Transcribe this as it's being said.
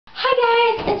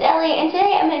it's Ellie, and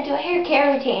today I'm going to do a hair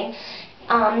care routine.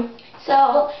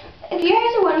 So, if you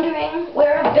guys are wondering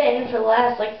where I've been for the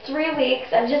last, 3 weeks,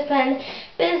 I've just been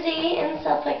busy and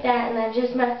stuff like that, and I've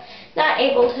just not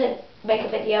able to make a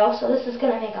video, so this is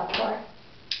going to make up for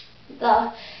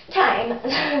the time,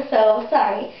 so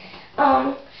sorry.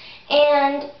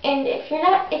 And if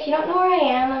you don't know where I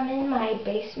am, I'm in my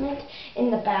basement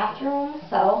in the bathroom,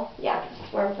 so yeah, this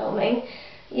is where I'm filming.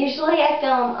 Usually I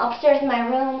film upstairs in my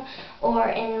room or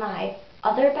in my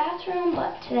other bathroom,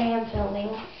 but today I'm filming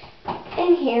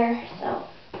in here, so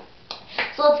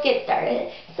let's get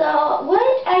started. So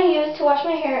what I use to wash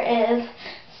my hair is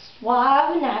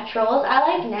Suave Naturals.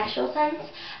 I like natural scents,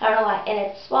 I don't know why, and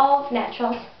it's Suave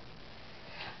Naturals.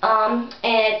 And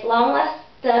it's Long Last.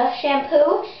 The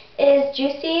shampoo is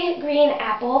Juicy Green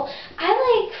Apple. I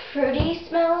like fruity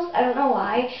smells, I don't know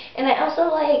why, and I also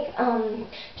like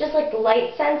just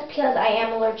light scents because I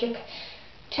am allergic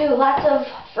to lots of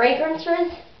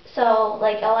fragrances, so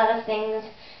a lot of things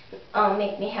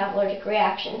make me have allergic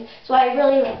reactions. So I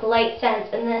really like light scents,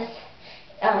 and this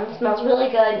smells really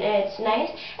good and it's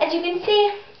nice. As you can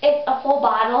see, it's a full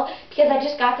bottle because I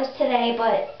just got this today,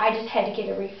 but I just had to get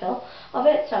a refill of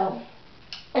it, so.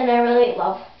 And I really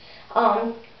love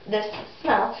this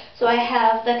smell. So I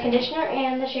have the conditioner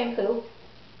and the shampoo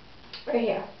right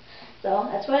here. So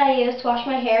that's what I use to wash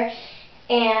my hair.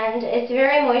 And it's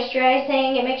very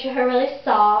moisturizing. It makes your hair really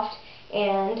soft.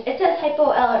 And it says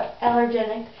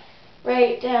hypoallergenic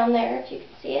right down there if you can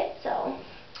see it. So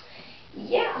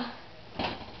yeah.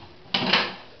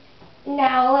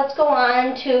 Now let's go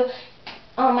on to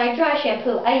my dry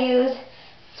shampoo. I use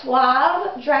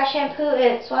Suave dry shampoo.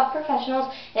 It's Suave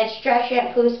Professionals, and it's dry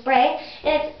shampoo spray,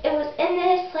 and it was in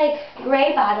this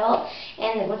gray bottle,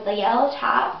 and it was the yellow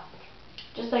top,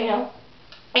 just so you know.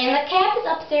 And the cap is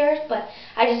upstairs, but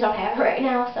I just don't have it right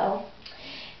now. So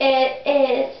it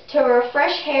is to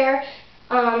refresh hair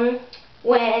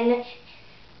when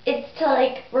it's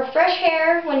to refresh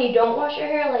hair when you don't wash your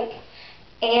hair,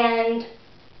 and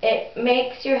it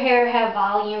makes your hair have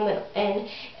volume, and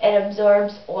it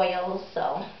absorbs oils,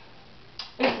 so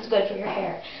this is good for your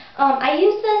hair. I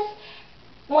use this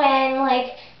when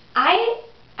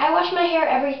I wash my hair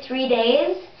every 3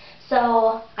 days,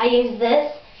 so I use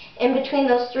this in between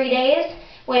those 3 days.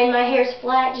 When my hair's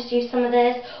flat, just use some of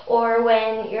this, or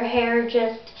when your hair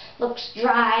just looks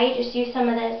dry, just use some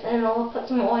of this, and it'll put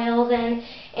some oils in.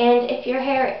 And if your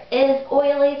hair is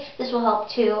oily, this will help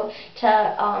too,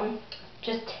 to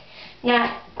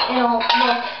it'll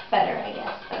look better, I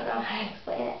guess. I don't know how to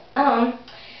explain it.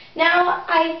 Now,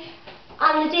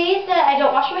 on the days that I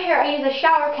don't wash my hair, I use a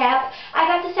shower cap. I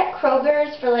got this at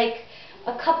Kroger's for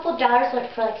a couple dollars,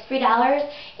 for $3,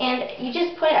 and you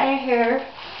just put it on your hair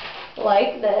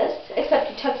like this, except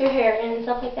you tuck your hair in and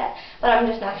stuff like that, but I'm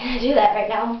just not going to do that right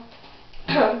now.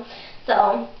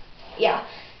 So, yeah.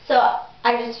 So,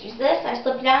 I just use this, I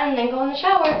slip it on, and then go in the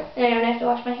shower, and I don't have to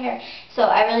wash my hair. So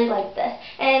I really like this.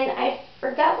 And I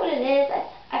forgot what it is.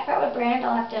 I forgot what brand.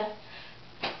 I'll have to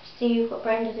see what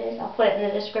brand it is. I'll put it in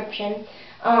the description.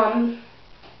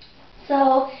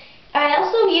 So I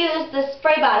also use the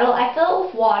spray bottle. I fill it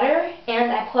with water,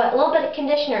 and I put a little bit of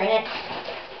conditioner in it.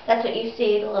 That's what you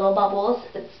see, the little bubbles.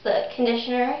 It's the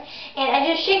conditioner. And I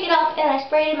just shake it up, and I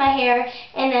spray it in my hair,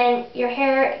 and then your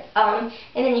hair, and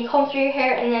then you comb through your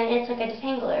hair, and then it's like a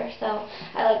detangler. So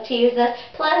I like to use this.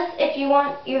 Plus, if you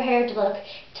want your hair to look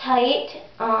tight,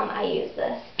 I use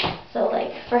this. So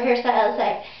for hairstyles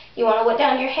that you want to wet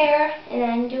down your hair, and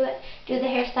then do the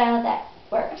hairstyle that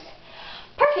works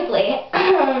perfectly.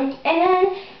 And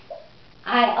then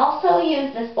I also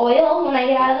use this oil when I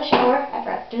get out of the shower. I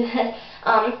forgot to do this.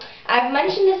 I've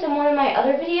mentioned this in one of my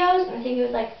other videos, and I think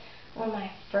it was one of my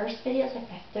first videos,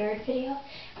 my third video.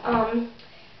 And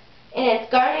it's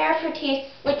Garnier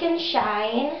Fructis Slick and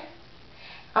Shine.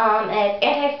 And it's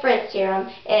anti-frizz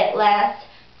serum. It lasts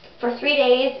for 3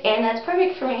 days, and that's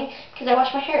perfect for me because I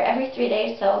wash my hair every 3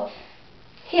 days. So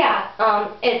yeah,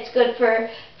 it's good for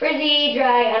frizzy,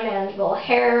 dry, unmanageable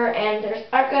hair. And there's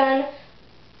argan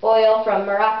oil from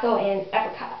Morocco and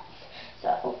apricots.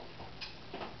 So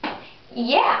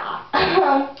yeah.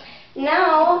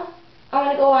 Now I'm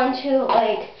gonna go on to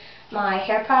my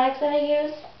hair products that I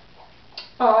use.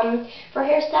 For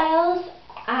hairstyles,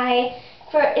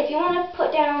 if you want to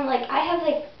put down I have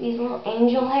these little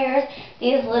angel hairs,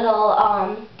 these little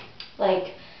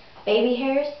baby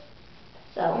hairs.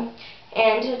 So,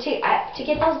 and to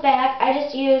get those back, I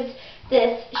just use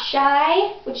this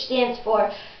Shy, which stands for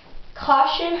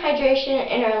Caution Hydration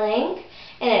Interlink,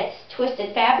 and it's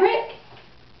twisted fabric,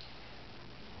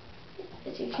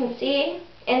 as you can see.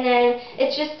 And then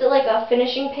it's just a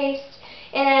finishing paste.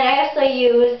 And then I also also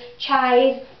use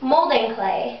Chai's molding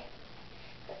clay.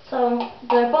 So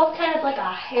they're both kind of like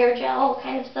a hair gel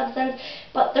kind of substance,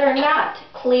 but they're not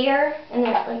clear, and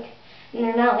they're not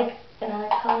like another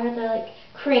color. They're like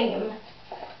cream,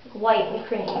 like white and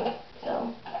cream.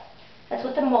 So that's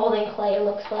what the molding clay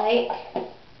looks like.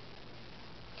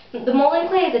 The molding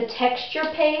clay is a texture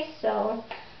paste, so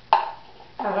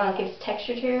I don't know, it gives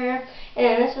texture to your hair. And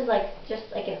then this is like just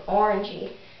like an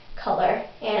orangey color,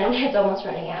 and it's almost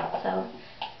running out. So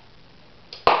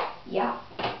yeah.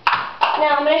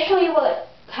 Now I'm going to show you what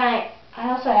kind. I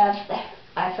also have the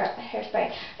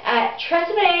hairspray at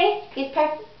Tresemme. These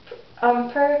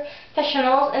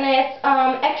professionals, and it's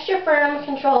extra firm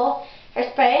control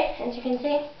hairspray, as you can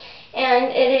see, and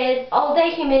it is all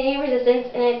day humidity resistance,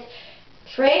 and it's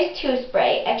Trace 2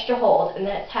 spray extra hold, and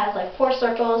then it has like 4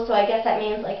 circles. So I guess that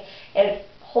means like it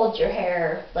holds your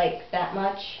hair like that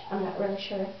much. I'm not really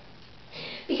sure,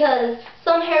 because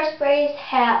some hairsprays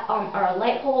are a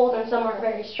light hold and some are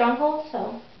very strong hold,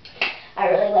 so I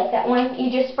really like that one.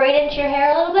 You just spray it into your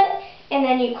hair a little bit, and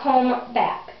then you comb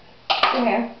back your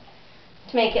hair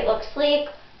to make it look sleek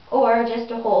or just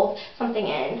to hold something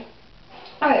in.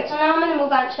 Alright, so now I'm going to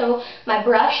move on to my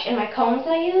brush and my combs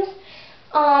that I use.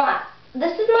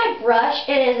 This is my brush.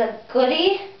 It is a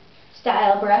Goody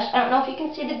style brush. I don't know if you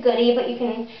can see the Goody, but you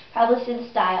can probably see the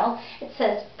style. It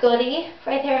says Goody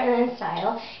right there and then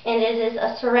style. And it is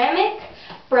a ceramic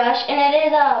brush, and it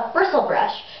is a bristle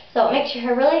brush. So it makes your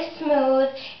hair really smooth,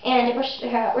 and it brushes your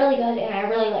hair out really good, and I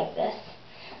really like this.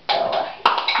 So,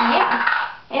 yeah.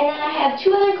 And then I have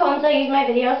 2 other combs I use in my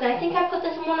videos, and I think I put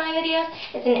this in one of my videos.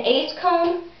 It's an Ace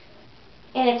comb,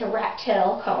 and it's a rat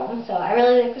tail comb. So I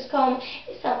really like this comb.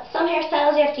 Some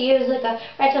hairstyles you have to use like a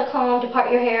rat tail comb to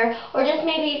part your hair, or just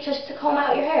maybe just to comb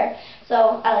out your hair.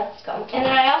 So I like this comb. And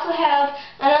then I also have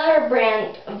another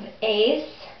brand of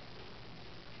Ace,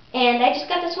 and I just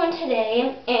got this one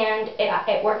today, and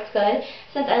it works good.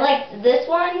 Since I liked this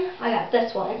one, I got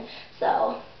this one.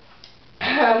 So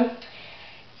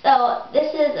so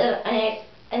this is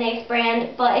an Ace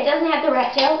brand, but it doesn't have the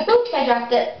rat tail. Oops, I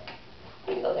dropped it.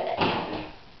 Let me go get it.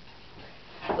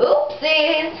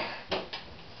 Oopsies!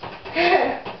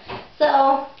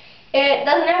 So it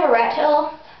doesn't have a rat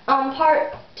tail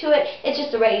part to it. It's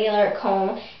just a regular comb,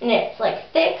 and it's like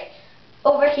thick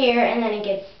over here, and then it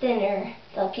gets thinner.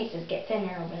 The pieces get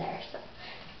thinner over there. So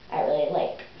I really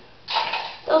like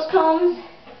those combs.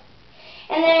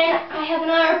 And then I have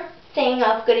another thing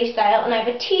of Goody style, and I have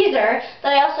a teaser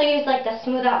that I also use like to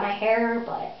smooth out my hair,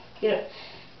 but you know,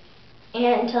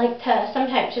 and to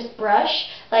sometimes just brush,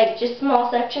 like just small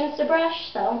sections to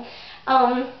brush. So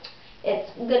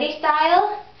it's Goody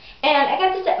style, and I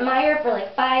got this at Meijer for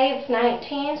like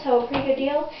 $5.19, so a pretty good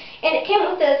deal. And it came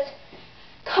with this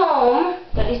comb,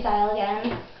 Goody style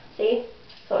again. See?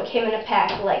 So it came in a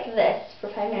pack like this for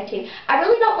 $5.19. I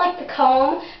really don't like the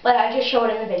comb, but I just show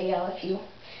it in the video if you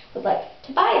would like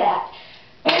to buy that.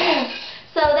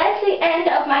 So that's the end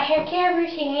of my hair care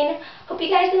routine. Hope you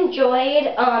guys enjoyed.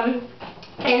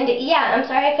 And yeah, I'm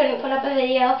sorry I couldn't put up a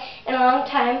video in a long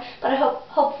time, but I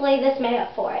hopefully this made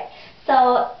up for it.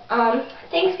 So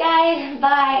thanks guys.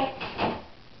 Bye.